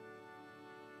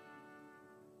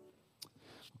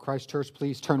Christ Church,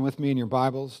 please turn with me in your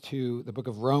Bibles to the book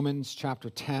of Romans, chapter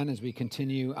 10, as we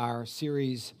continue our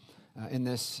series in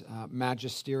this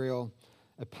magisterial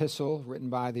epistle written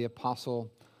by the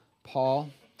Apostle Paul.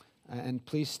 And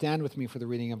please stand with me for the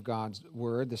reading of God's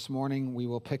Word. This morning we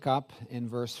will pick up in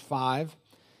verse 5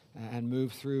 and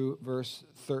move through verse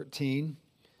 13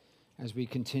 as we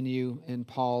continue in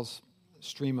Paul's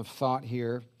stream of thought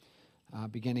here,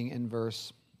 beginning in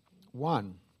verse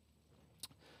 1.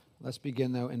 Let's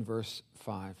begin, though, in verse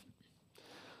 5.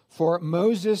 For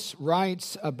Moses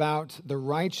writes about the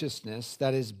righteousness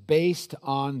that is based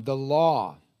on the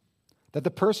law, that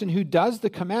the person who does the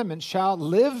commandments shall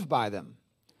live by them.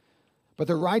 But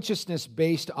the righteousness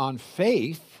based on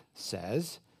faith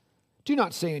says, do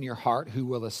not say in your heart who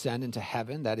will ascend into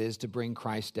heaven, that is to bring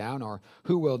Christ down, or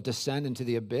who will descend into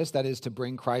the abyss, that is to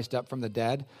bring Christ up from the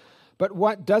dead. But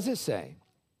what does it say?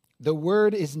 The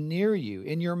word is near you,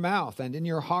 in your mouth and in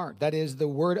your heart. That is the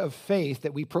word of faith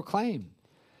that we proclaim.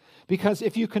 Because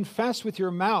if you confess with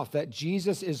your mouth that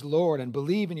Jesus is Lord and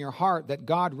believe in your heart that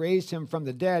God raised him from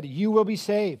the dead, you will be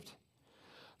saved.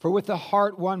 For with the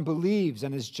heart one believes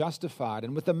and is justified,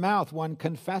 and with the mouth one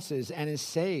confesses and is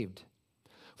saved.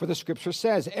 For the scripture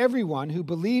says, everyone who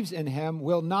believes in him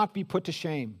will not be put to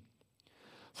shame.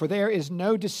 For there is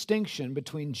no distinction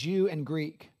between Jew and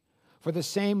Greek. For the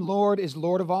same Lord is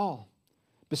Lord of all,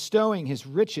 bestowing his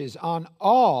riches on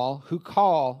all who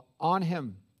call on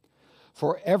him.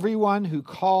 For everyone who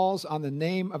calls on the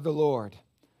name of the Lord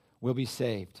will be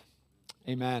saved.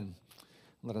 Amen.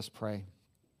 Let us pray.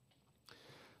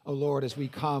 O Lord, as we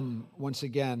come once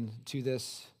again to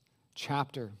this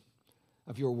chapter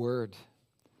of your word,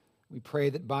 we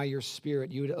pray that by your Spirit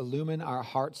you would illumine our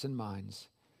hearts and minds.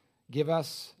 Give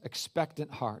us expectant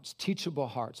hearts, teachable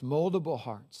hearts, moldable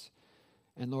hearts.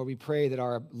 And Lord, we pray that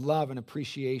our love and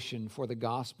appreciation for the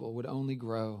gospel would only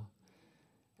grow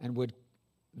and would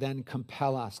then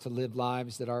compel us to live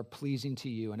lives that are pleasing to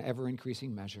you in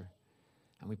ever-increasing measure.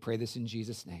 And we pray this in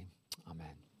Jesus' name. Amen.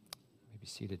 You may be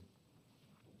seated.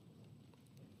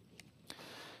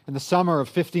 In the summer of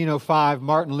 1505,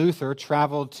 Martin Luther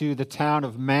traveled to the town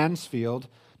of Mansfield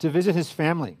to visit his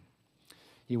family.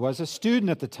 He was a student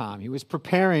at the time. He was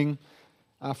preparing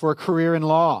for a career in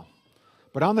law.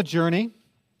 But on the journey,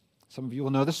 some of you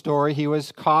will know the story, he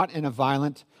was caught in a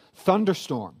violent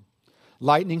thunderstorm.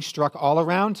 Lightning struck all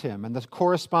around him, and the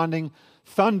corresponding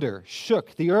thunder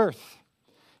shook the earth.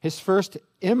 His first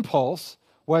impulse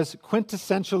was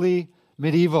quintessentially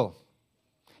medieval.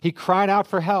 He cried out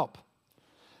for help,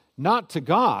 not to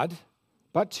God,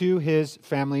 but to his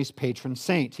family's patron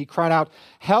saint. He cried out,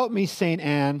 "Help me, Saint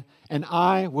Anne, and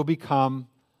I will become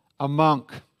a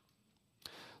monk."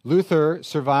 Luther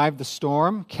survived the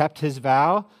storm, kept his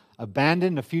vow,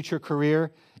 abandoned a future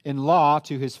career in law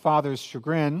to his father's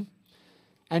chagrin,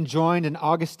 and joined an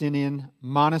Augustinian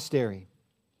monastery.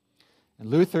 And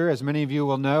Luther, as many of you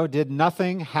will know, did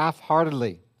nothing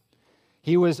half-heartedly.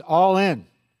 He was all in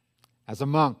as a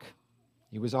monk.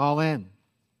 He was all in.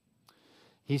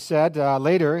 He said,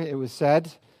 later it was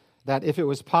said that if it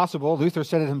was possible, Luther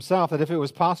said it himself, that if it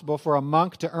was possible for a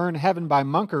monk to earn heaven by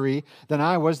monkery, then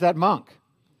I was that monk.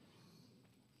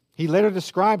 He later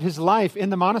described his life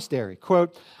in the monastery.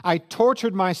 Quote, I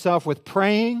tortured myself with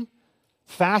praying,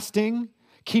 fasting,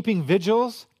 keeping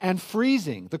vigils, and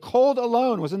freezing. The cold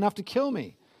alone was enough to kill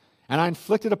me. And I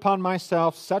inflicted upon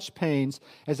myself such pains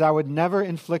as I would never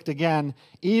inflict again,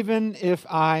 even if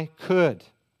I could.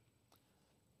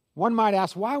 One might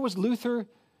ask, why was Luther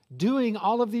doing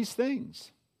all of these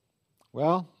things?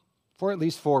 Well, for at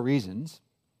least 4 reasons.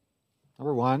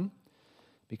 Number one,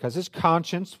 because his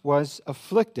conscience was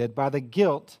afflicted by the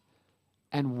guilt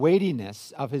and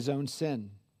weightiness of his own sin.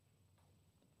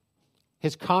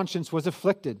 His conscience was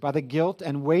afflicted by the guilt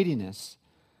and weightiness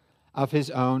of his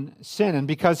own sin, and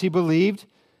because he believed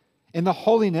in the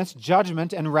holiness,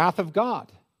 judgment, and wrath of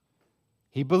God.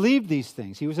 He believed these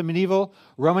things. He was a medieval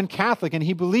Roman Catholic, and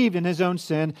he believed in his own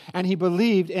sin, and he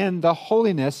believed in the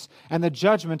holiness and the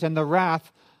judgment and the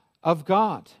wrath of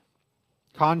God.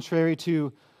 Contrary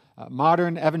to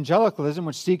modern evangelicalism,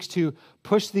 which seeks to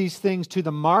push these things to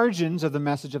the margins of the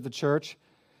message of the church,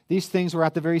 these things were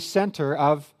at the very center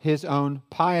of his own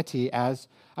piety as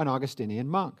an Augustinian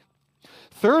monk.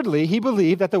 Thirdly, he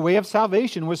believed that the way of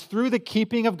salvation was through the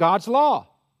keeping of God's law.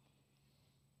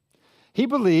 He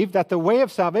believed that the way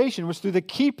of salvation was through the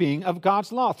keeping of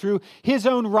God's law, through his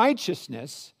own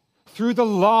righteousness, through the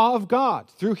law of God,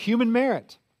 through human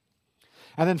merit.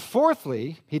 And then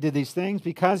fourthly, he did these things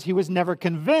because he was never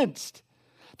convinced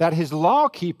that his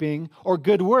law-keeping or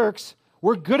good works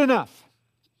were good enough.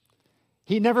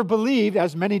 He never believed,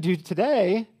 as many do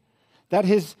today, that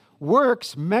his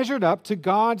works measured up to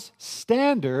God's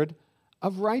standard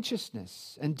of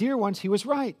righteousness. And dear ones, he was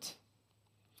right.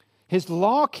 His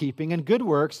law-keeping and good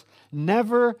works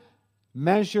never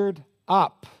measured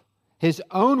up. His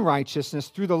own righteousness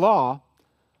through the law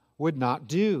would not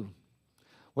do.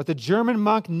 What the German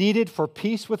monk needed for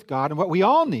peace with God, and what we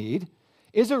all need,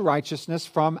 is a righteousness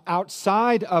from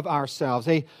outside of ourselves,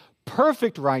 a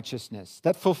perfect righteousness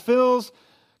that fulfills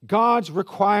God's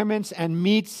requirements and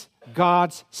meets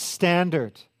God's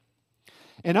standard.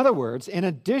 In other words, in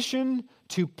addition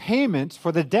to payment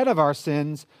for the debt of our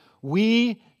sins,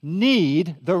 we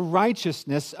need the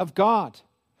righteousness of God.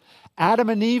 Adam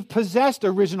and Eve possessed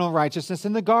original righteousness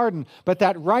in the garden, but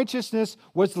that righteousness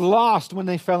was lost when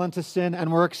they fell into sin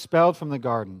and were expelled from the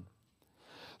garden.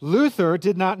 Luther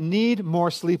did not need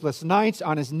more sleepless nights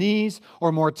on his knees,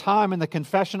 or more time in the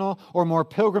confessional, or more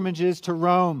pilgrimages to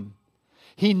Rome.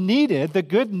 He needed the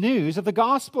good news of the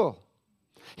gospel.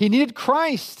 He needed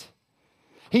Christ.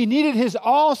 He needed his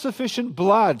all-sufficient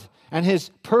blood and his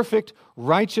perfect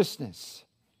righteousness.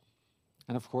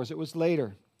 And of course, it was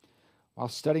later, while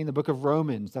studying the book of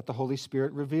Romans, that the Holy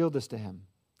Spirit revealed this to him.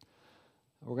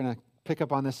 We're going to pick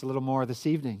up on this a little more this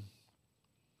evening.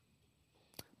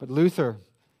 But Luther,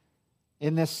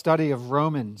 in this study of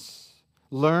Romans,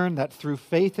 learned that through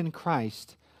faith in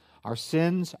Christ, our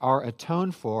sins are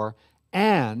atoned for,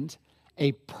 and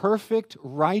a perfect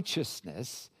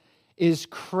righteousness is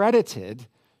credited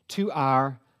to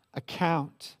our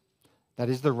account. That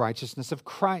is the righteousness of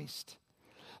Christ.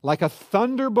 Like a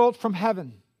thunderbolt from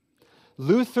heaven,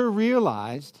 Luther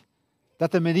realized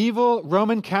that the medieval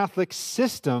Roman Catholic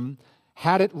system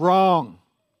had it wrong.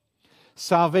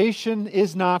 Salvation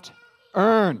is not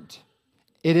earned.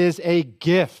 It is a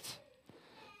gift.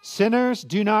 Sinners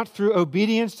do not, through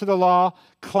obedience to the law,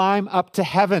 climb up to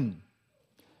heaven.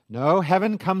 No,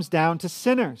 heaven comes down to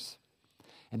sinners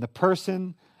in the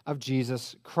person of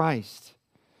Jesus Christ.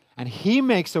 And he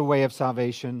makes a way of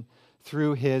salvation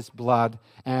through his blood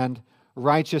and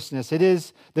righteousness. It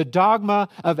is the dogma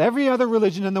of every other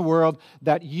religion in the world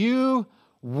that you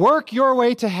work your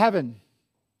way to heaven,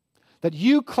 that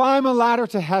you climb a ladder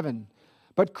to heaven.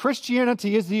 But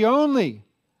Christianity is the only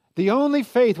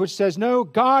faith which says, no,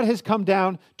 God has come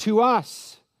down to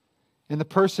us in the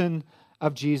person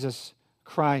of Jesus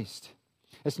Christ.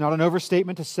 It's not an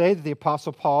overstatement to say that the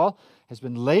Apostle Paul has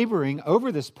been laboring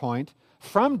over this point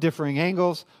from differing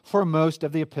angles for most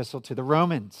of the epistle to the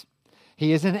Romans.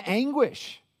 He is in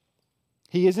anguish.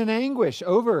 He is in anguish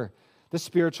over the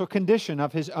spiritual condition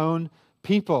of his own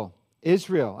people,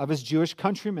 Israel, of his Jewish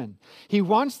countrymen. He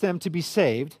wants them to be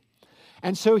saved,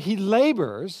 and so he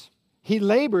labors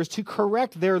to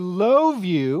correct their low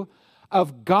view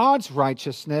of God's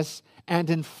righteousness and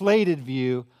inflated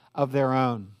view of their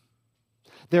own.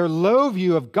 Their low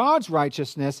view of God's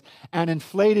righteousness and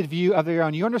inflated view of their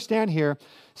own. You understand here,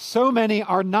 so many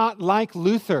are not like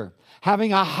Luther,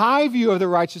 having a high view of the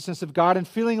righteousness of God and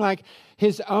feeling like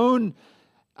his own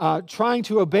trying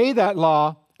to obey that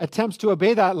law, attempts to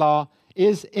obey that law,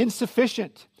 is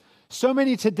insufficient. So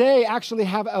many today actually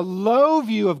have a low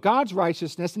view of God's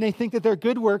righteousness, and they think that their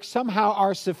good works somehow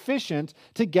are sufficient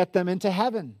to get them into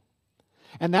heaven.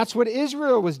 And that's what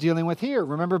Israel was dealing with here.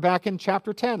 Remember back in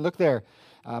chapter 10, look there.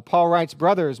 Paul writes,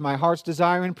 "Brothers, my heart's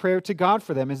desire and prayer to God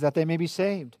for them is that they may be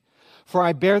saved. For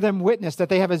I bear them witness that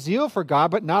they have a zeal for God,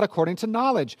 but not according to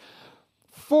knowledge.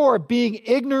 For being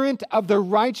ignorant of the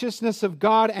righteousness of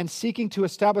God and seeking to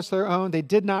establish their own, they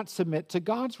did not submit to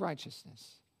God's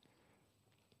righteousness."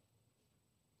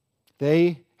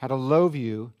 They had a low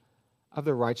view of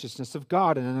the righteousness of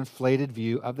God and an inflated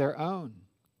view of their own.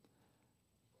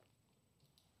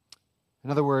 In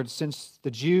other words, since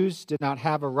the Jews did not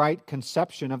have a right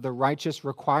conception of the righteous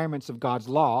requirements of God's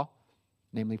law,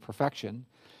 namely perfection,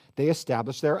 they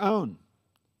established their own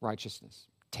righteousness,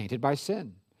 tainted by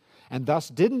sin, and thus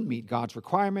didn't meet God's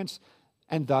requirements,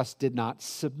 and thus did not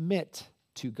submit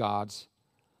to God's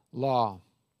law.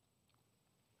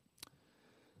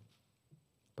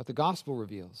 But the gospel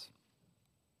reveals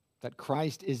that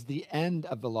Christ is the end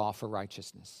of the law for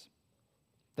righteousness.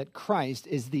 That Christ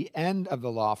is the end of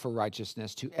the law for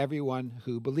righteousness to everyone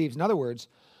who believes. In other words,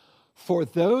 for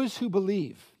those who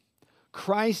believe,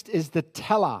 Christ is the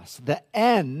telos, the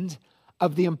end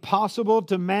of the impossible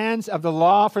demands of the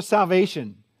law for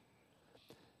salvation.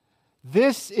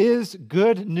 This is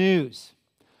good news.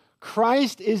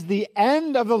 Christ is the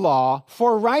end of the law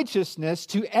for righteousness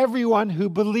to everyone who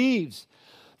believes.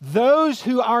 Those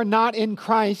who are not in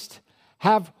Christ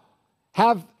have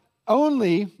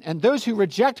only, and those who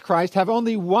reject Christ have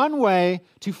only one way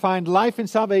to find life and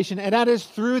salvation, and that is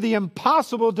through the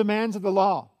impossible demands of the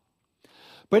law.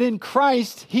 But in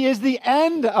Christ, he is the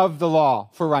end of the law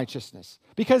for righteousness,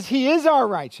 because he is our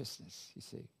righteousness, you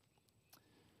see.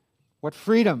 What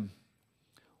freedom,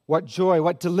 what joy,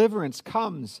 what deliverance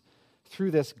comes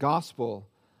through this gospel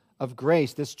of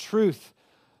grace. This truth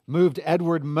moved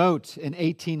Edward Mote in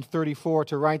 1834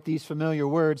 to write these familiar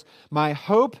words: "My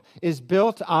hope is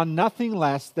built on nothing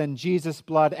less than Jesus'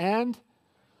 blood and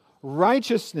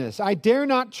righteousness. I dare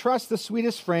not trust the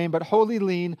sweetest frame, but wholly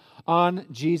lean on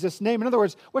Jesus' name." In other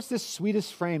words, what's this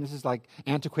sweetest frame? This is like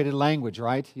antiquated language,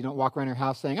 right? You don't walk around your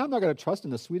house saying, "I'm not going to trust in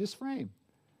the sweetest frame."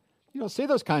 You don't say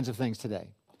those kinds of things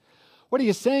today. What he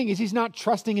is saying is he's not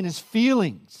trusting in his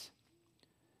feelings.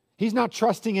 He's not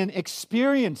trusting in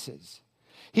experiences.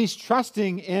 He's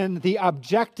trusting in the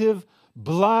objective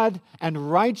blood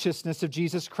and righteousness of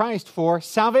Jesus Christ for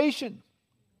salvation.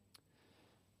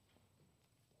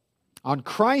 "On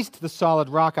Christ, the solid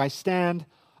rock, I stand.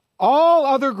 All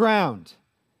other ground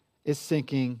is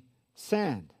sinking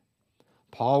sand."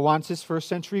 Paul wants his first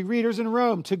century readers in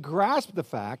Rome to grasp the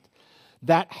fact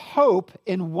that hope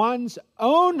in one's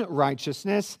own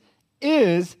righteousness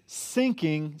is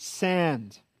sinking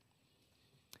sand.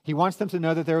 He wants them to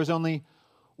know that there is only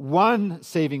one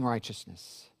saving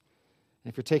righteousness.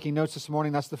 And if you're taking notes this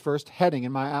morning, that's the first heading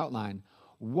in my outline.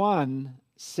 One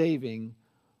saving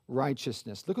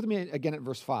righteousness. Look with me again at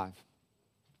verse 5.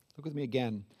 Look with me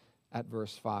again at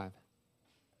verse 5.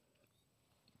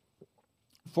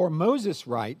 "For Moses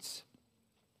writes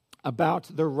about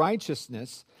the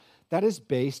righteousness that is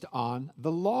based on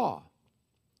the law,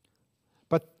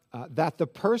 but that the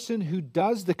person who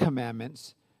does the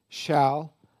commandments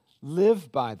shall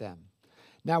live by them."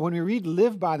 Now, when we read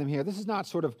 "live by them" here, this is not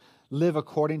sort of live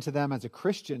according to them as a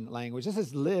Christian language. This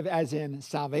is live as in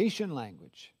salvation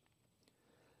language.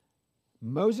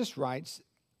 Moses writes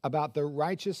about the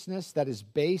righteousness that is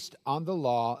based on the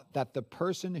law, that the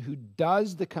person who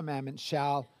does the commandments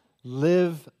shall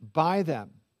live by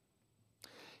them.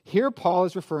 Here Paul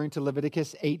is referring to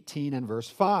Leviticus 18 and verse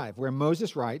 5, where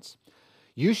Moses writes,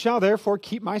 "You shall therefore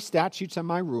keep my statutes and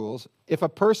my rules. If a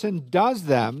person does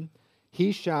them,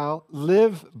 he shall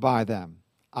live by them.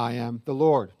 I am the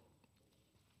Lord."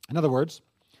 In other words,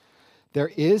 there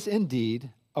is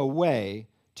indeed a way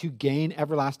to gain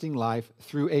everlasting life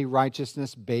through a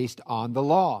righteousness based on the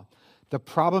law. The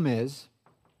problem is,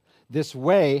 this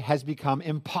way has become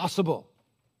impossible.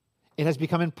 It has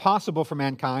become impossible for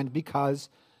mankind because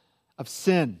of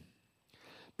sin.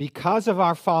 Because of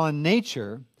our fallen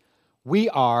nature, we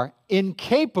are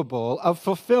incapable of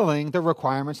fulfilling the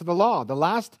requirements of the law. The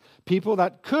last people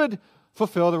that could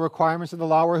fulfill the requirements of the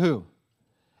law were who?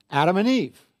 Adam and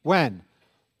Eve. When?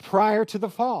 Prior to the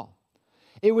fall.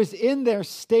 It was in their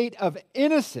state of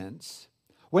innocence,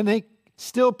 when they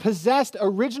still possessed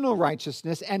original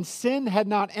righteousness and sin had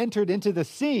not entered into the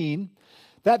scene,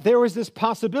 that there was this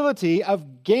possibility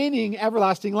of gaining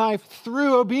everlasting life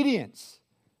through obedience.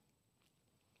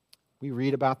 We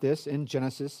read about this in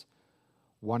Genesis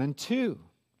 1 and 2.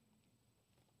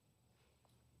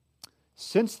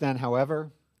 Since then,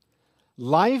 however,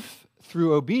 life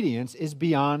through obedience is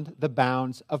beyond the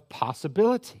bounds of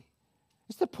possibility.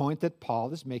 It's the point that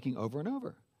Paul is making over and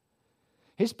over.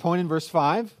 His point in verse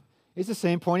 5 is the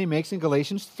same point he makes in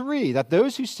Galatians 3, that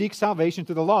those who seek salvation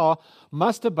through the law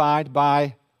must abide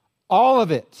by all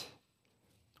of it,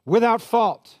 without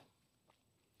fault.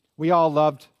 We all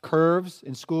loved curves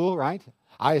in school, right?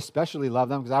 I especially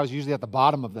loved them because I was usually at the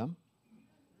bottom of them.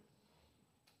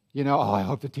 You know, I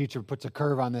hope the teacher puts a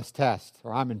curve on this test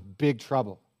or I'm in big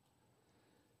trouble.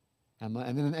 And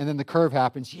then the curve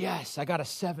happens. Yes, I got a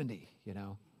 70, you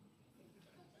know.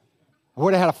 I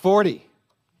would have had a 40.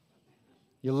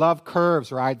 You love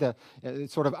curves, right? The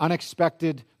sort of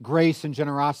unexpected grace and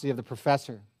generosity of the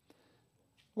professor.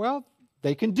 Well,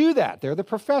 they can do that. They're the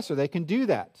professor. They can do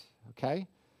that, okay?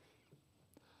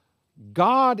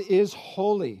 God is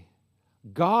holy.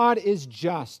 God is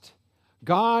just.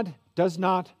 God does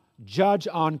not judge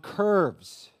on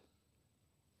curves.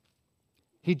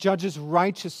 He judges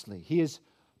righteously. He is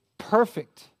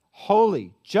perfect,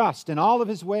 holy, just in all of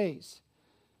his ways.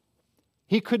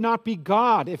 He could not be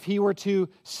God if he were to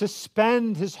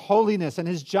suspend his holiness and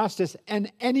his justice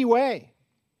in any way.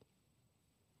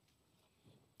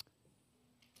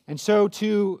 And so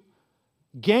to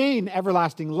gain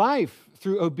everlasting life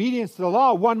through obedience to the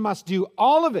law, one must do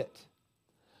all of it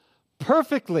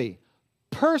perfectly,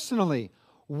 personally,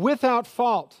 without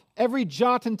fault. Every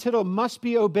jot and tittle must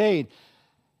be obeyed.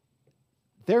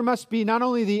 There must be not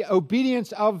only the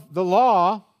obedience of the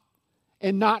law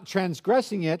in not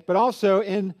transgressing it, but also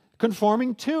in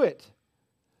conforming to it.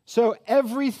 So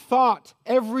every thought,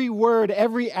 every word,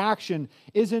 every action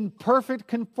is in perfect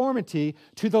conformity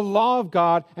to the law of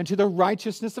God and to the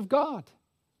righteousness of God.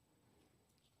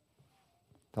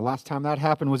 The last time that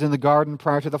happened was in the garden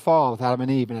prior to the fall with Adam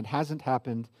and Eve, and it hasn't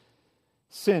happened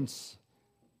since,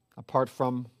 apart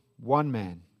from one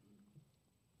man,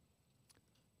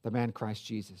 the man Christ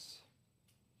Jesus.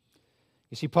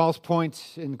 You see, Paul's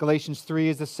point in Galatians 3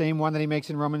 is the same one that he makes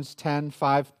in Romans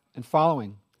 10:5 and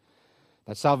following.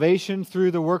 That salvation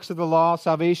through the works of the law,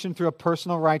 salvation through a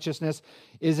personal righteousness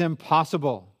is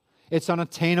impossible. It's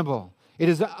unattainable. It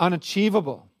is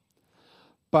unachievable.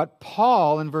 But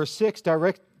Paul in verse 6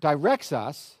 directs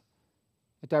our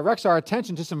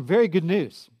attention to some very good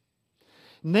news.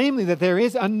 Namely, that there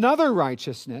is another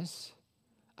righteousness,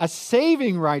 a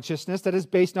saving righteousness that is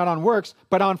based not on works,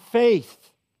 but on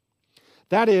faith.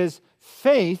 That is,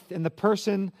 faith in the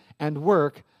person and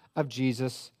work of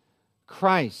Jesus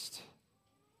Christ.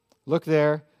 Look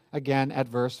there again at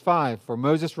verse 5. For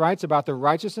Moses writes about the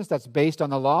righteousness that's based on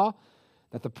the law,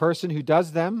 that the person who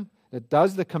does them, that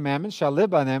does the commandments, shall live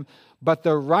by them. But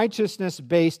the righteousness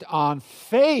based on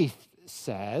faith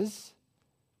says,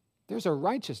 there's a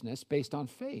righteousness based on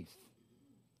faith.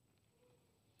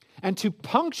 And to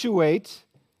punctuate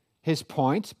his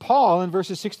point, Paul in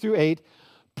verses 6 through 8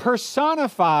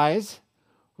 personifies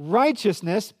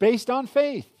righteousness based on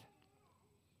faith.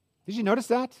 Did you notice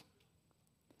that?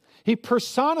 He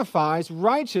personifies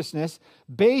righteousness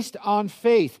based on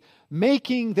faith,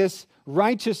 making this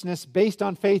righteousness based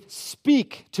on faith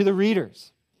speak to the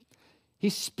readers. He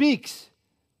speaks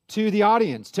to the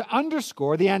audience to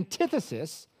underscore the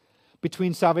antithesis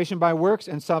between salvation by works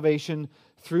and salvation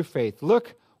through faith.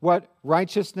 Look what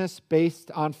righteousness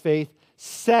based on faith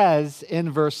says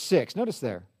in verse 6. Notice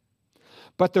there.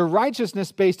 But the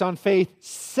righteousness based on faith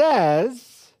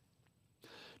says,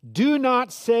 do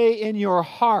not say in your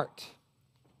heart,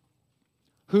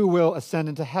 who will ascend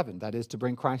into heaven, that is to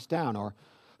bring Christ down, or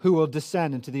who will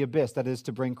descend into the abyss, that is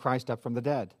to bring Christ up from the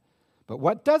dead. But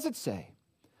what does it say?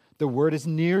 The word is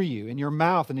near you, in your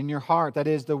mouth and in your heart, that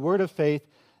is the word of faith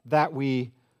that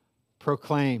we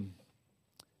proclaim.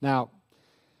 Now,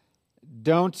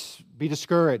 don't be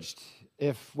discouraged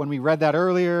if when we read that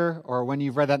earlier, or when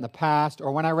you've read that in the past,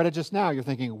 or when I read it just now, you're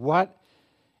thinking, what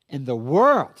in the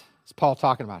world is Paul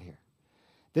talking about here?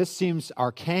 This seems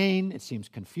arcane, it seems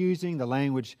confusing, the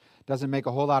language doesn't make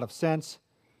a whole lot of sense.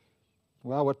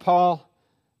 Well, what Paul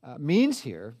means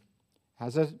here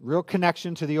has a real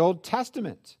connection to the Old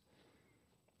Testament.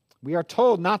 We are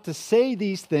told not to say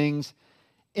these things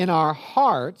in our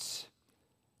hearts,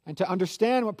 and to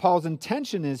understand what Paul's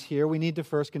intention is here, we need to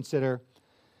first consider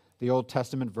the Old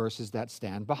Testament verses that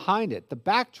stand behind it. The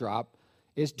backdrop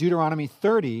is Deuteronomy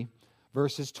 30,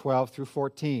 verses 12 through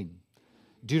 14.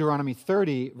 Deuteronomy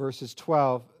 30, verses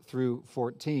 12 through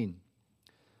 14.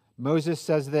 Moses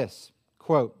says this,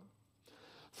 quote,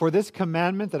 "For this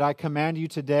commandment that I command you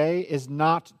today is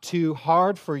not too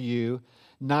hard for you,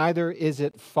 neither is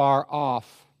it far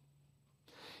off.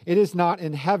 It is not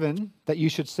in heaven that you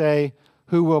should say,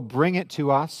 'Who will bring it to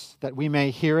us, that we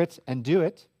may hear it and do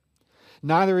it?'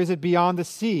 Neither is it beyond the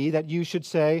sea that you should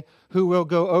say, 'Who will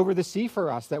go over the sea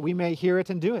for us, that we may hear it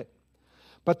and do it?'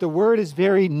 But the word is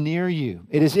very near you.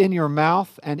 It is in your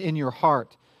mouth and in your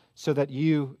heart, so that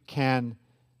you can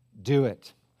do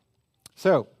it."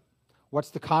 So, what's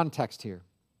the context here?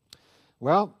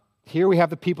 Well, here we have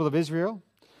the people of Israel.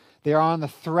 They are on the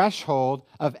threshold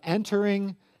of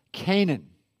entering Canaan.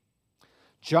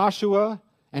 Joshua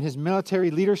and his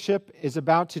military leadership is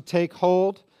about to take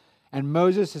hold, and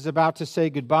Moses is about to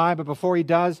say goodbye. But before he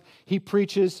does, he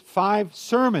preaches 5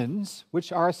 sermons,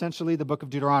 which are essentially the book of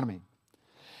Deuteronomy.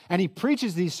 And he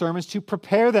preaches these sermons to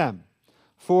prepare them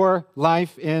for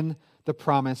life in the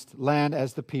promised land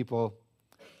as the people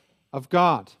of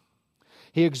God.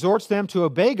 He exhorts them to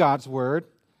obey God's word,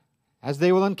 as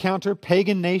they will encounter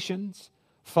pagan nations,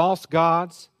 false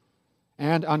gods,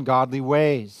 and ungodly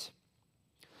ways.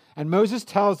 And Moses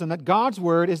tells them that God's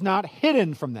word is not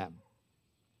hidden from them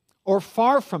or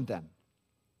far from them.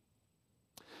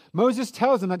 Moses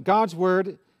tells them that God's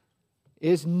word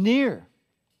is near.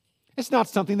 It's not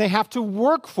something they have to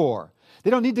work for.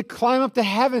 They don't need to climb up to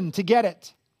heaven to get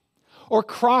it or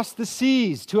cross the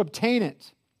seas to obtain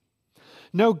it.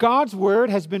 No, God's word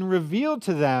has been revealed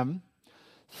to them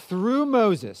through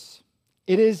Moses.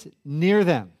 It is near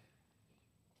them.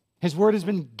 His word has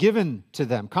been given to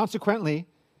them. Consequently,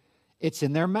 it's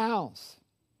in their mouths.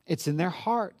 It's in their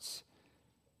hearts.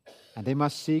 And they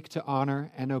must seek to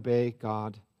honor and obey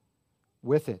God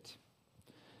with it.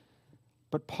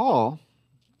 But Paul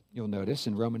you'll notice,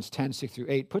 in Romans 10, 6 through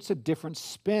 8, puts a different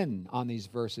spin on these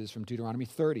verses from Deuteronomy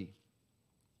 30.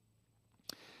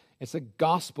 It's a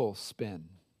gospel spin,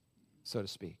 so to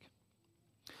speak.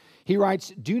 He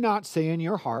writes, "Do not say in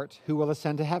your heart, who will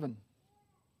ascend to heaven?"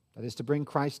 That is to bring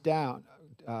Christ down,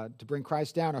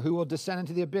 or who will descend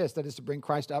into the abyss? That is to bring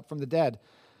Christ up from the dead.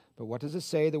 But what does it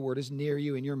say? The word is near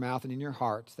you, in your mouth and in your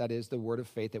heart. That is the word of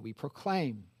faith that we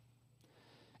proclaim.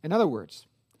 In other words,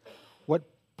 what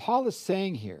Paul is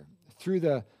saying here, through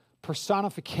the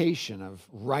personification of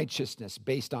righteousness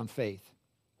based on faith,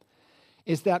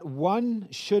 is that one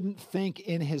shouldn't think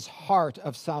in his heart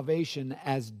of salvation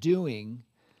as doing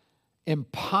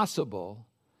impossible,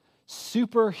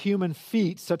 superhuman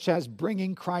feats such as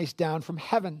bringing Christ down from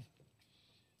heaven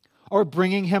or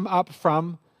bringing him up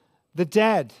from the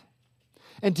dead.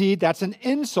 Indeed, that's an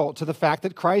insult to the fact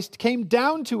that Christ came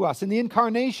down to us in the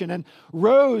incarnation and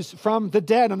rose from the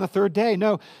dead on the third day.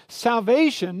 No,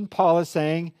 salvation, Paul is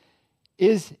saying,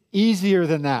 is easier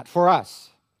than that for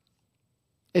us.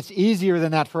 It's easier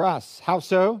than that for us. How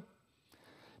so?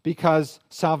 Because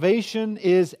salvation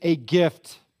is a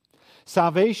gift.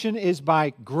 Salvation is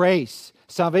by grace.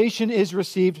 Salvation is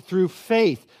received through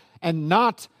faith and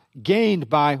not gained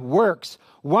by works.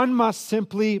 One must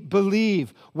simply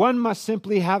believe. One must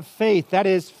simply have faith. That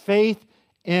is, faith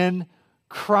in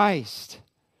Christ.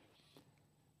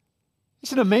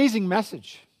 It's an amazing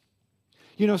message.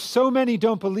 You know, so many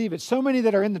don't believe it. So many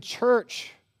that are in the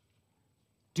church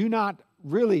do not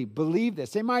really believe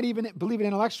this. They might even believe it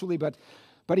intellectually, but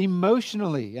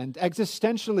emotionally and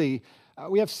existentially,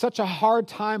 we have such a hard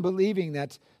time believing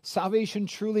that salvation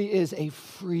truly is a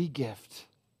free gift.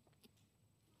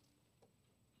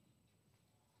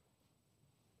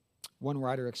 One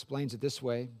writer explains it this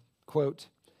way, quote,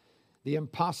 "The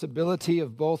impossibility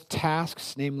of both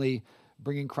tasks, namely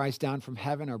bringing Christ down from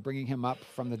heaven or bringing him up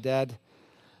from the dead,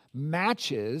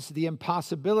 matches the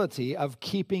impossibility of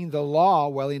keeping the law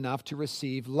well enough to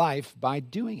receive life by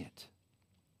doing it."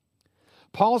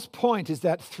 Paul's point is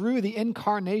that through the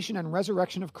incarnation and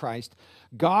resurrection of Christ,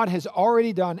 God has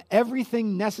already done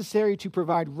everything necessary to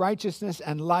provide righteousness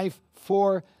and life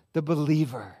for the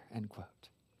believer, end quote.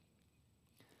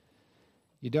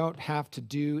 You don't have to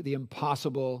do the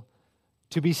impossible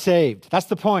to be saved. That's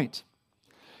the point.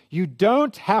 You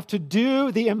don't have to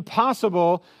do the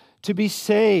impossible to be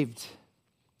saved.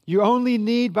 You only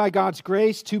need, by God's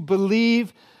grace, to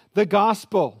believe the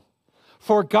gospel.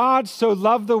 For God so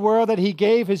loved the world that he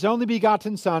gave his only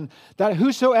begotten Son, that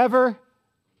whosoever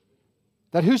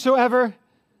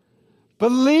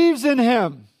believes in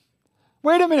him.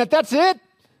 Wait a minute, that's it?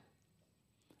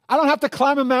 I don't have to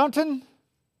climb a mountain.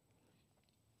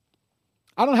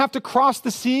 I don't have to cross the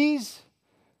seas.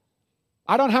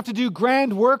 I don't have to do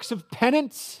grand works of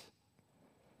penance.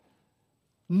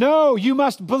 No, you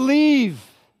must believe.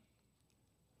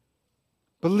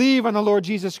 Believe on the Lord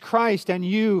Jesus Christ and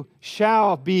you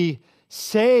shall be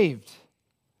saved.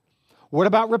 What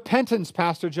about repentance,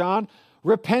 Pastor John?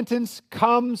 Repentance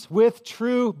comes with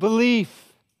true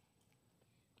belief.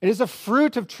 It is a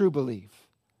fruit of true belief.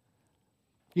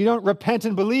 You don't repent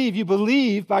and believe. You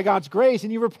believe by God's grace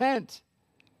and you repent.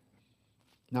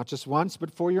 Not just once,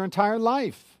 but for your entire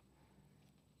life.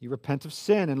 You repent of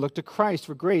sin and look to Christ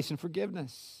for grace and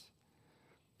forgiveness.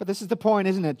 But this is the point,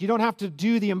 isn't it? You don't have to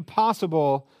do the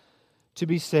impossible to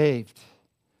be saved.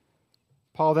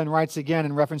 Paul then writes again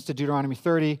in reference to Deuteronomy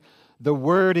 30, "The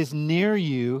word is near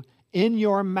you, in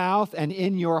your mouth and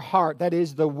in your heart." That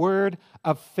is the word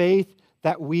of faith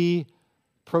that we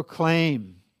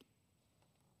proclaim.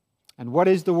 And what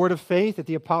is the word of faith that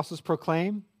the apostles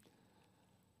proclaim?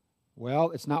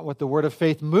 Well, it's not what the Word of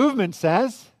Faith movement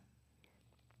says.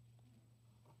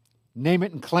 Name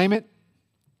it and claim it.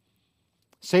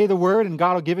 Say the word and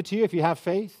God will give it to you if you have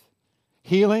faith.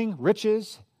 Healing,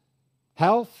 riches,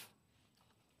 health,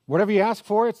 whatever you ask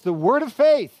for, it's the word of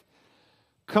faith.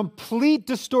 Complete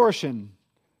distortion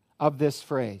of this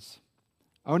phrase.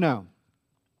 Oh no.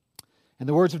 In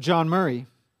the words of John Murray,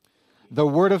 the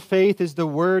word of faith is the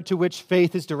word to which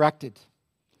faith is directed.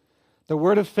 The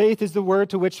word of faith is the word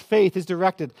to which faith is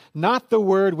directed, not the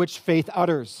word which faith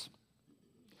utters.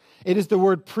 It is the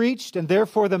word preached and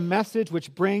therefore the message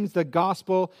which brings the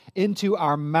gospel into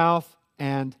our mouth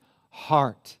and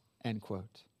heart, end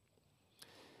quote.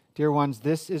 Dear ones,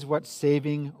 this is what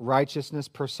saving righteousness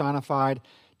personified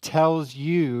tells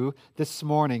you this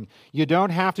morning. You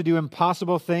don't have to do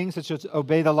impossible things such as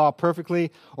obey the law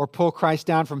perfectly or pull Christ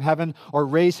down from heaven or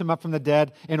raise him up from the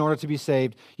dead in order to be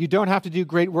saved. You don't have to do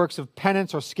great works of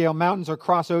penance or scale mountains or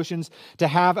cross oceans to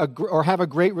have a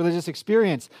great religious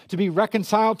experience, to be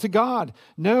reconciled to God.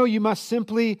 No, you must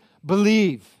simply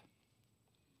believe.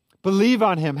 Believe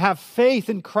on him. Have faith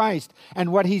in Christ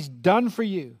and what he's done for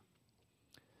you.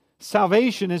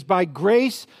 Salvation is by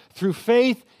grace through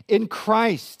faith in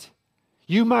Christ.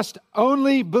 You must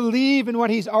only believe in what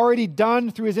he's already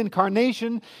done through his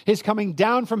incarnation, his coming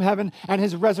down from heaven, and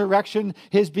his resurrection,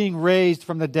 his being raised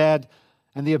from the dead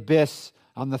and the abyss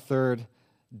on the third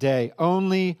day.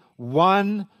 Only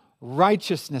one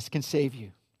righteousness can save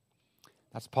you.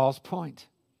 That's Paul's point.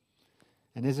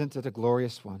 And isn't it a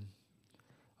glorious one?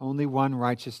 Only one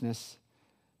righteousness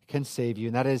can save you,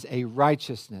 and that is a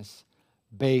righteousness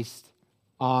based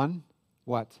on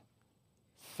what?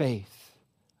 Faith.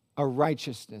 A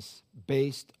righteousness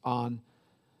based on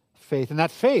faith. And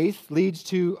that faith leads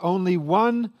to only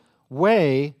one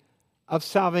way of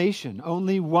salvation.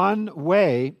 Only one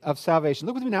way of salvation.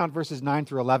 Look with me now at verses 9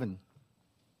 through 11.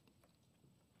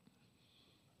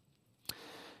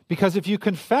 Because if you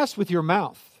confess with your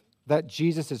mouth that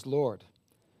Jesus is Lord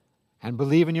and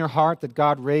believe in your heart that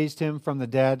God raised him from the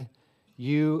dead,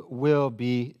 you will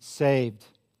be saved.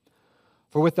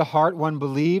 For with the heart one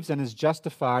believes and is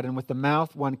justified, and with the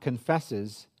mouth one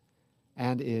confesses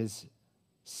and is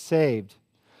saved.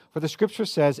 For the Scripture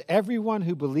says, everyone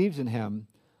who believes in him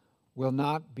will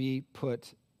not be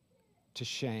put to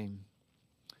shame.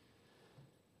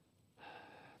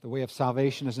 The way of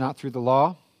salvation is not through the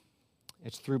law.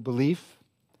 It's through belief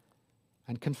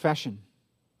and confession.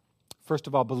 First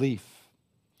of all, belief.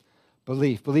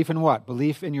 Belief. Belief in what?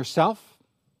 Belief in yourself?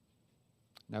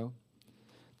 No.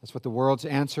 That's what the world's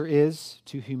answer is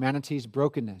to humanity's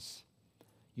brokenness.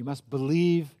 You must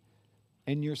believe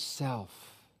in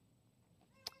yourself.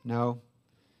 No,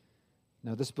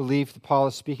 this belief that Paul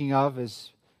is speaking of is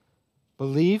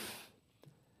belief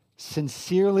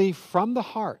sincerely from the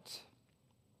heart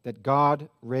that God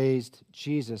raised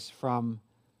Jesus from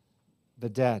the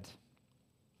dead.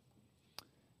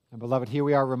 And beloved, here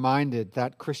we are reminded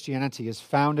that Christianity is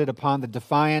founded upon the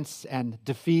defiance and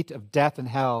defeat of death and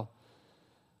hell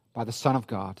by the Son of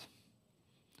God.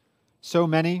 So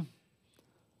many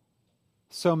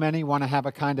want to have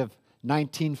a kind of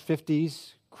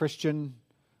 1950s Christian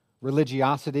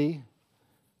religiosity,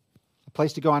 a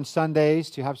place to go on Sundays,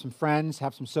 to have some friends,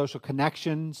 have some social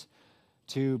connections,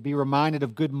 to be reminded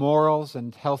of good morals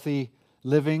and healthy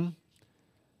living.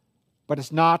 But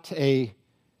it's not an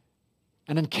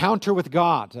encounter with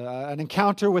God, an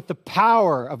encounter with the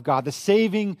power of God, the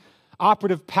saving,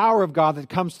 operative power of God that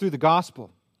comes through the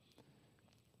gospel.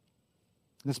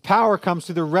 This power comes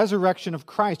through the resurrection of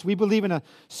Christ. We believe in a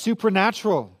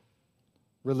supernatural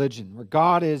religion where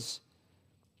God is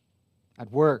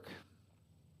at work.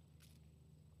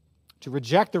 To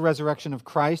reject the resurrection of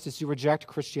Christ is to reject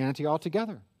Christianity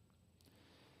altogether.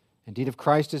 Indeed, if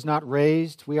Christ is not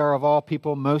raised, we are of all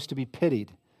people most to be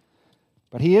pitied.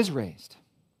 But he is raised.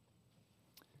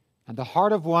 And the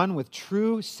heart of one with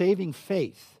true saving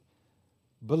faith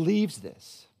believes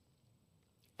this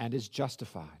and is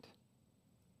justified.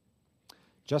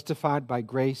 Justified by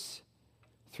grace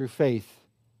through faith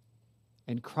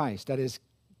in Christ. That is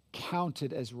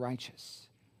counted as righteous.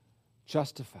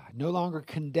 Justified. No longer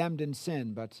condemned in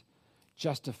sin, but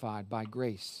justified by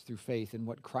grace through faith in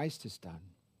what Christ has done.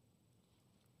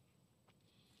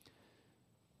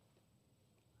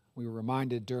 We were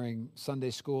reminded during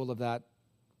Sunday school of that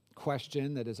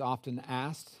question that is often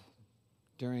asked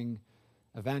during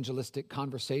evangelistic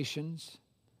conversations.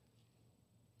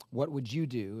 What would you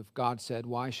do if God said,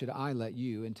 "Why should I let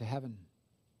you into heaven?"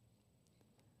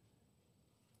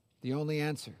 The only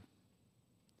answer,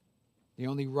 the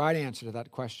only right answer to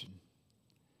that question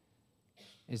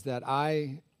is that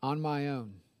I, on my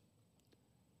own,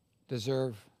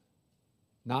 deserve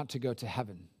not to go to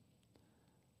heaven,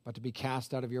 but to be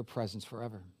cast out of your presence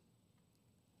forever.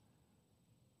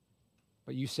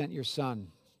 But you sent your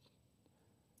Son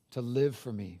to live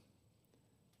for me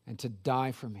and to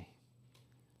die for me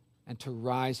and to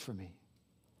rise for me.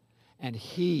 And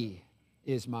he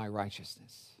is my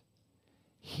righteousness.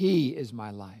 He is my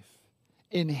life.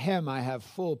 In him I have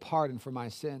full pardon for my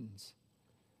sins.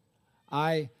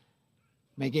 I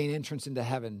may gain entrance into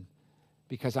heaven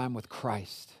because I'm with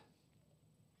Christ.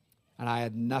 And I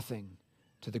add nothing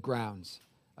to the grounds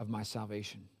of my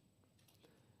salvation.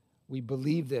 We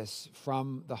believe this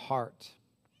from the heart.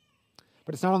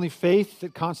 But it's not only faith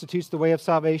that constitutes the way of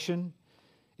salvation,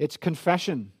 it's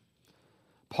confession.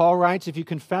 Paul writes, if you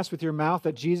confess with your mouth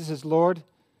that Jesus is Lord,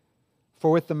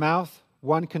 for with the mouth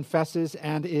one confesses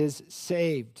and is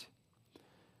saved.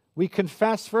 We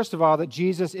confess, first of all, that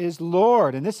Jesus is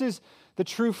Lord, and this is the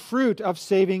true fruit of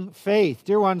saving faith.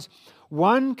 Dear ones,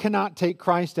 one cannot take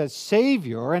Christ as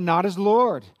Savior and not as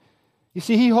Lord. You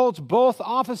see, he holds both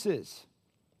offices.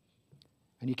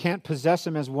 And you can't possess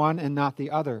him as one and not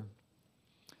the other.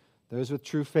 Those with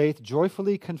true faith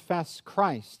joyfully confess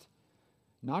Christ,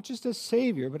 not just as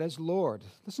Savior, but as Lord.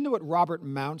 Listen to what Robert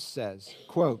Mounce says,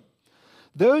 quote,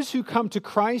 "Those who come to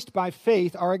Christ by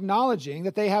faith are acknowledging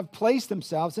that they have placed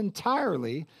themselves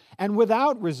entirely and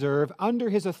without reserve under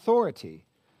his authority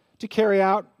to carry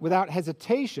out without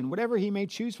hesitation whatever he may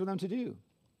choose for them to do.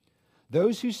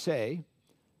 Those who say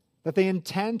that they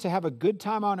intend to have a good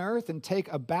time on earth and take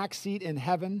a back seat in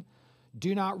heaven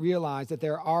do not realize that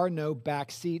there are no back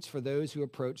seats for those who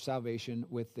approach salvation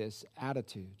with this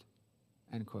attitude."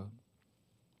 End quote.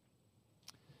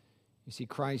 You see,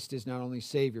 Christ is not only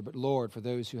Savior, but Lord for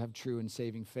those who have true and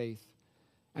saving faith.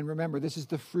 And remember, this is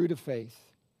the fruit of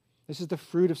faith. This is the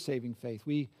fruit of saving faith.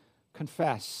 We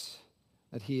confess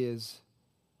that he is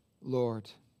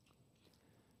Lord.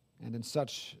 And in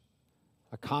such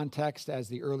a context as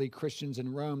the early Christians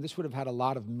in Rome, this would have had a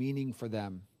lot of meaning for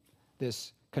them,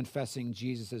 this confessing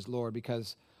Jesus as Lord,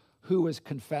 because who was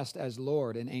confessed as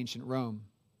Lord in ancient Rome?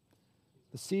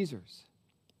 The Caesars.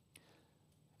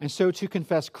 And so to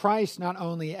confess Christ not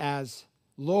only as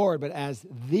Lord, but as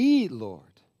the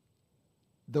Lord,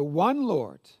 the one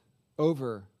Lord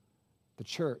over the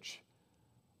church,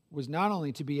 was not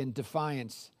only to be in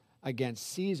defiance against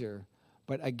Caesar,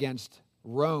 but against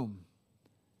Rome.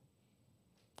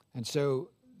 And so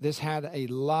this had a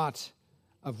lot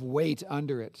of weight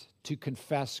under it. To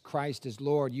confess Christ as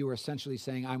Lord, you were essentially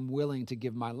saying, I'm willing to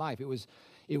give my life. It was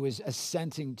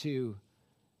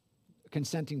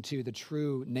consenting to the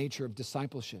true nature of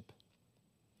discipleship.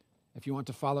 If you want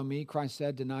to follow me, Christ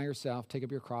said, deny yourself, take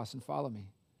up your cross, and follow me.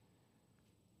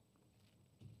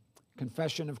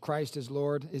 Confession of Christ as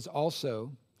Lord is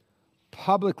also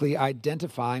publicly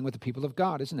identifying with the people of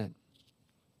God, isn't it?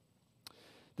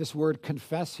 This word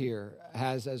confess here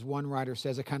has, as one writer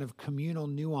says, a kind of communal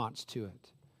nuance to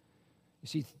it. You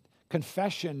see,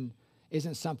 confession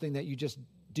isn't something that you just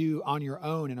do on your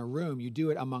own in a room. You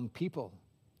do it among people.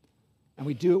 And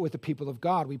we do it with the people of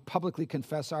God. We publicly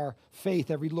confess our faith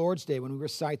every Lord's Day when we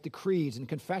recite the creeds and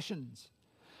confessions.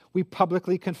 We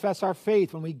publicly confess our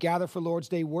faith when we gather for Lord's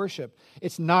Day worship.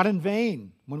 It's not in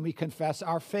vain when we confess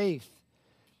our faith.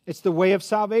 It's the way of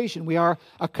salvation. We are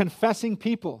a confessing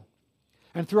people.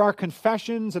 And through our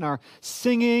confessions and our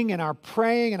singing and our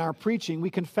praying and our preaching, we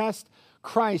confess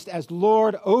Christ as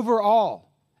Lord over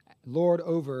all, Lord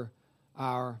over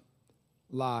our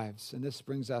lives. And this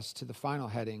brings us to the final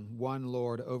heading, one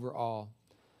Lord over all.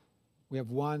 We have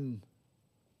one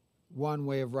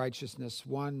way of righteousness,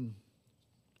 one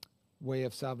way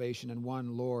of salvation, and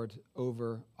one Lord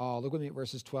over all. Look with me at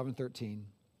verses 12 and 13.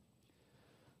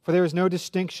 For there is no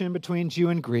distinction between Jew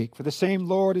and Greek, for the same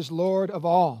Lord is Lord of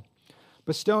all,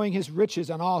 bestowing his riches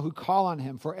on all who call on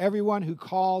him. For everyone who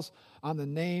calls on the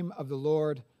name of the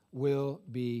Lord will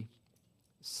be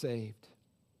saved.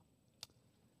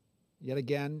 Yet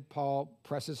again, Paul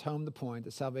presses home the point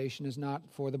that salvation is not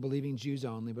for the believing Jews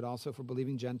only, but also for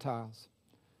believing Gentiles.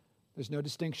 There's no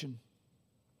distinction.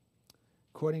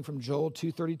 Quoting from Joel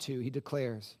 2:32, he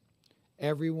declares,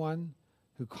 everyone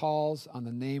who calls on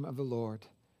the name of the Lord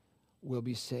will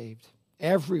be saved.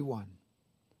 Everyone.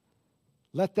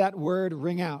 Let that word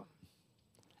ring out.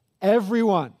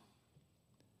 Everyone.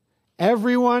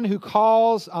 Everyone who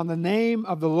calls on the name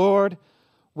of the Lord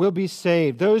will be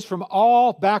saved. Those from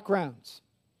all backgrounds,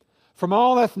 from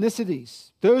all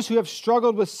ethnicities, those who have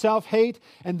struggled with self-hate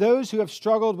and those who have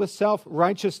struggled with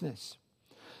self-righteousness,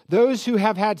 those who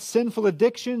have had sinful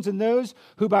addictions and those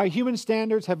who by human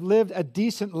standards have lived a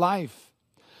decent life,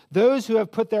 those who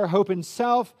have put their hope in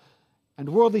self and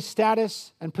worldly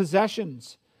status and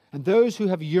possessions, and those who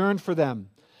have yearned for them.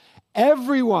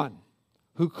 Everyone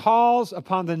who calls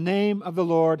upon the name of the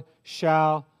Lord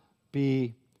shall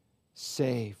be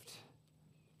saved.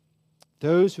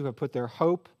 Those who have put their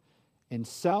hope in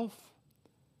self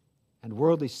and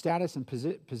worldly status and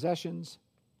possessions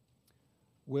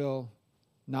will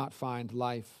not find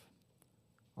life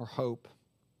or hope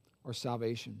or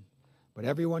salvation. But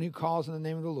everyone who calls on the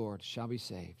name of the Lord shall be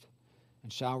saved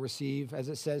and shall receive, as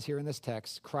it says here in this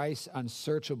text, Christ's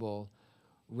unsearchable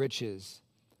riches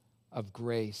of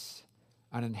grace,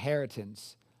 an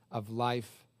inheritance of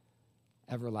life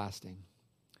everlasting.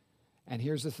 And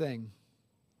here's the thing.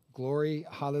 Glory,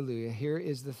 hallelujah. Here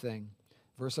is the thing.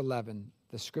 Verse 11,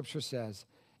 the scripture says,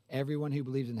 everyone who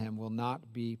believes in him will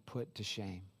not be put to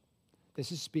shame.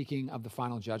 This is speaking of the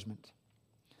final judgment.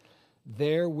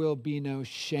 There will be no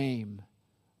shame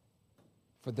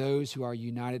for those who are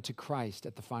united to Christ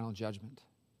at the final judgment.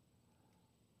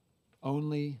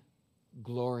 Only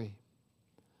glory.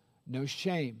 No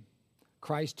shame.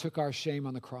 Christ took our shame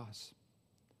on the cross.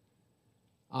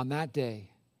 On that day,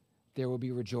 there will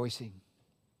be rejoicing,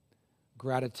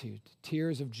 gratitude,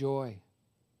 tears of joy,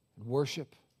 and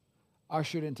worship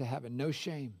ushered into heaven. No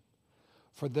shame.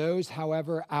 For those,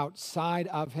 however, outside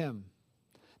of him,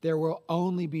 there will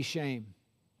only be shame.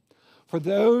 For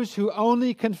those who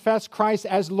only confess Christ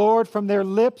as Lord from their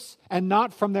lips and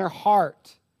not from their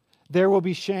heart, there will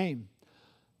be shame.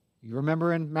 You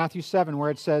remember in Matthew 7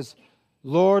 where it says,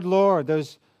 Lord, Lord.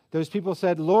 Those people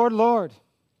said, Lord, Lord.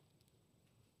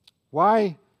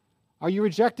 Why are you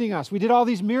rejecting us? We did all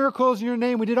these miracles in your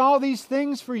name. We did all these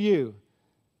things for you.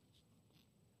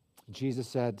 Jesus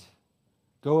said,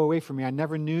 go away from me. I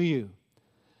never knew you.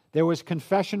 There was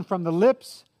confession from the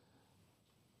lips,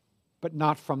 but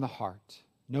not from the heart.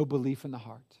 No belief in the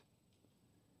heart.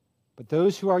 But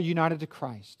those who are united to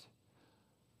Christ,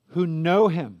 who know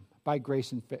him by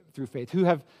grace and through faith, who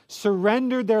have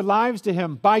surrendered their lives to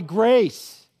him by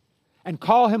grace and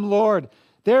call him Lord,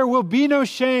 there will be no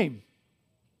shame.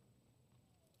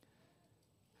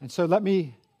 And so let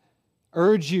me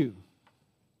urge you.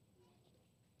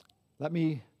 Let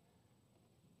me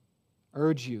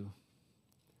urge you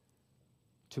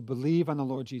to believe on the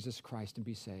Lord Jesus Christ and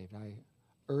be saved. I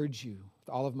urge you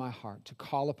with all of my heart to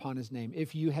call upon his name.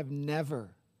 If you have never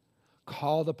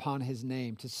called upon his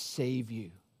name to save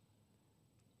you,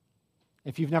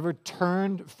 if you've never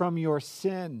turned from your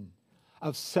sin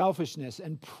of selfishness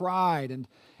and pride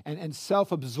and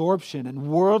self-absorption and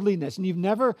worldliness, and you've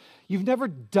never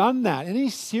done that in any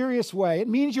serious way, it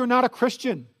means you're not a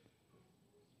Christian.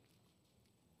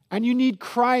 And you need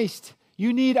Christ.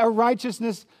 You need a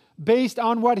righteousness based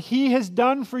on what he has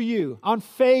done for you, on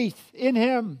faith in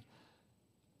him.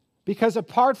 Because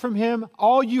apart from him,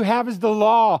 all you have is the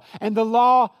law, and the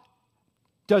law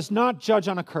does not judge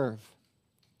on a curve.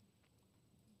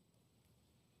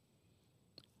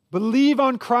 Believe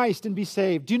on Christ and be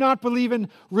saved. Do not believe in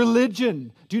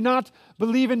religion. Do not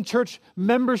believe in church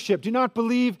membership. Do not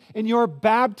believe in your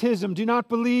baptism. Do not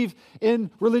believe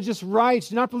in religious rites.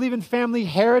 Do not believe in family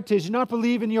heritage. Do not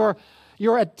believe in your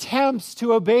attempts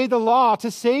to obey the law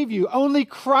to save you. Only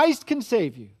Christ can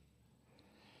save you.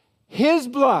 His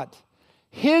blood,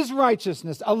 his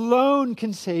righteousness alone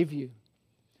can save you.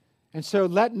 And so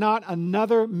let not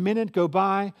another minute go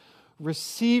by.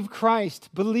 Receive Christ.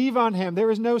 Believe on him.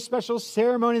 There is no special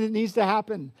ceremony that needs to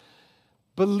happen.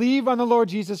 Believe on the Lord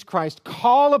Jesus Christ.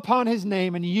 Call upon his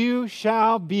name and you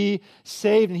shall be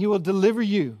saved, and he will deliver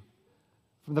you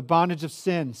from the bondage of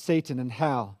sin, Satan, and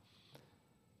hell,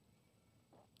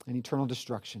 and eternal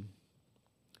destruction.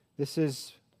 This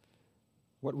is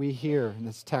what we hear in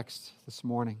this text this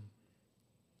morning.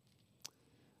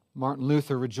 Martin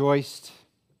Luther rejoiced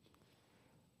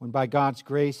when by God's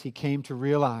grace he came to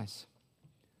realize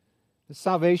that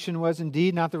salvation was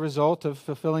indeed not the result of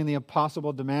fulfilling the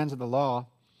impossible demands of the law,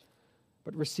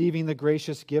 but receiving the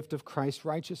gracious gift of Christ's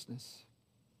righteousness,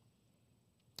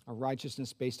 a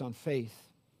righteousness based on faith.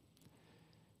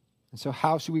 And so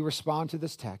how should we respond to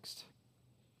this text?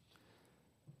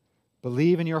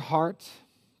 Believe in your heart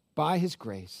by his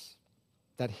grace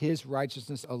that his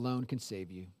righteousness alone can save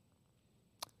you.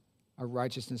 A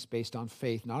righteousness based on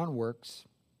faith, not on works.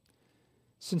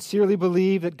 Sincerely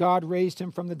believe that God raised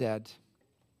him from the dead,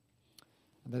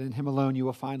 and that in him alone you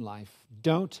will find life.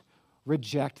 Don't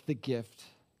reject the gift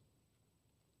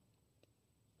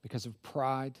because of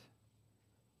pride,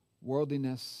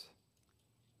 worldliness.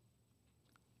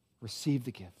 Receive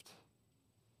the gift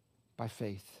by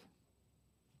faith.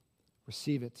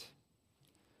 Receive it.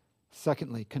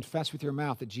 Secondly, confess with your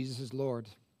mouth that Jesus is Lord,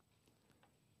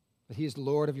 that he is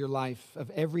Lord of your life, of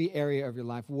every area of your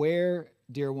life. Where,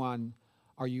 dear one,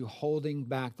 are you holding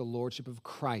back the lordship of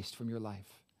Christ from your life?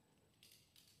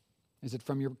 Is it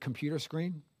from your computer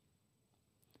screen?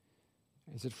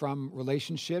 Is it from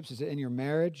relationships? Is it in your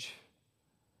marriage?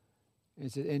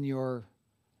 Is it in your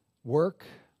work?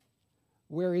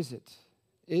 Where is it?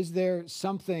 Is there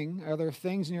something, are there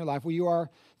things in your life where you are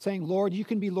saying, Lord, you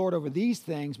can be Lord over these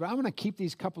things, but I'm going to keep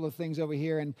these couple of things over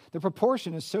here, and the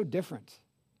proportion is so different.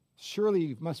 Surely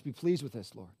you must be pleased with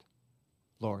this, Lord.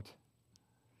 Lord.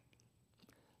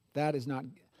 That is not,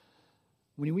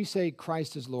 when we say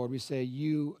Christ is Lord, we say,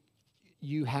 you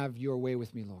have your way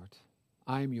with me, Lord.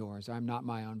 I am yours. I am not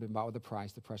my own, been bought with a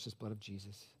price, the precious blood of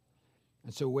Jesus.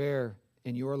 And so where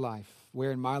in your life,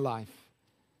 where in my life,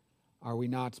 are we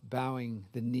not bowing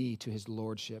the knee to his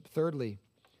lordship? Thirdly,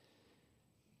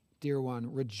 dear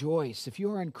one, rejoice. If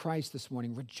you are in Christ this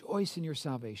morning, rejoice in your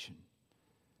salvation.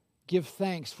 Give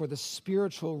thanks for the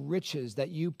spiritual riches that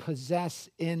you possess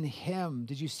in him.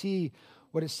 Did you see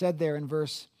what it said there in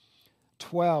verse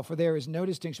 12, for there is no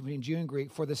distinction between Jew and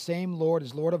Greek, for the same Lord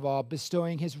is Lord of all,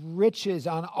 bestowing his riches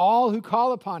on all who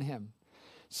call upon him.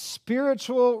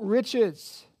 Spiritual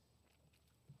riches.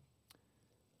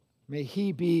 May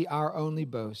he be our only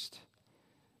boast.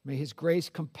 May his grace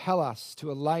compel us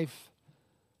to a life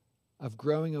of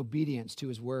growing obedience to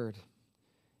his word,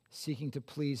 seeking to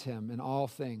please him in all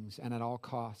things and at all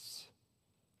costs.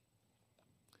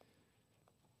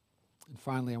 And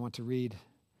finally, I want to read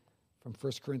from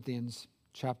 1 Corinthians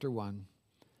chapter 1.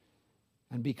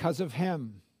 And because of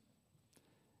him,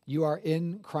 you are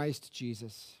in Christ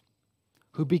Jesus,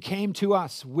 who became to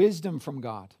us wisdom from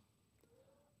God,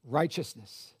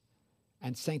 righteousness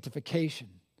and sanctification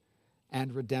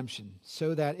and redemption,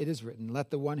 so that it is written, let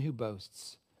the one who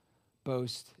boasts,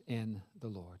 boast in the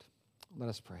Lord. Let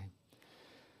us pray.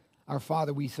 Our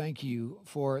Father, we thank you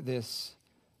for this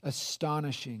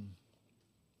astonishing,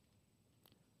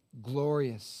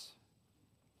 glorious,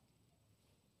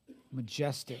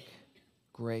 majestic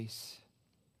grace.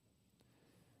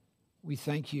 We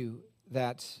thank you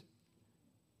that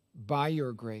by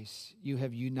your grace you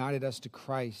have united us to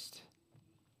Christ,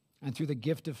 and through the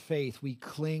gift of faith we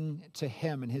cling to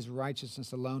him and his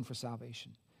righteousness alone for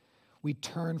salvation. We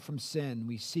turn from sin.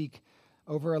 We seek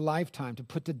over a lifetime to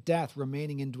put to death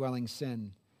remaining indwelling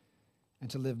sin and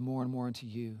to live more and more unto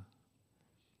you.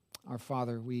 Our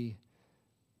Father, we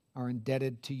are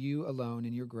indebted to you alone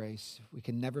in your grace. We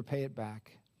can never pay it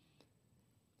back.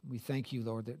 We thank you,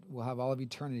 Lord, that we'll have all of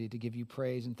eternity to give you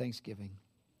praise and thanksgiving.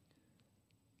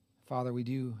 Father, we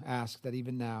do ask that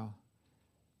even now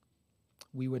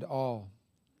we would all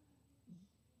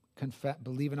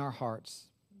believe in our hearts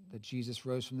that Jesus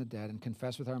rose from the dead and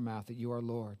confess with our mouth that you are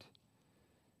Lord,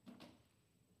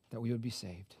 that we would be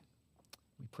saved.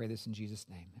 We pray this in Jesus'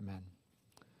 name. Amen.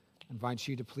 I invite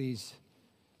you to please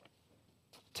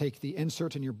take the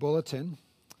insert in your bulletin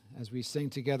as we sing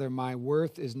together, my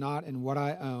worth is not in what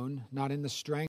I own, not in the strength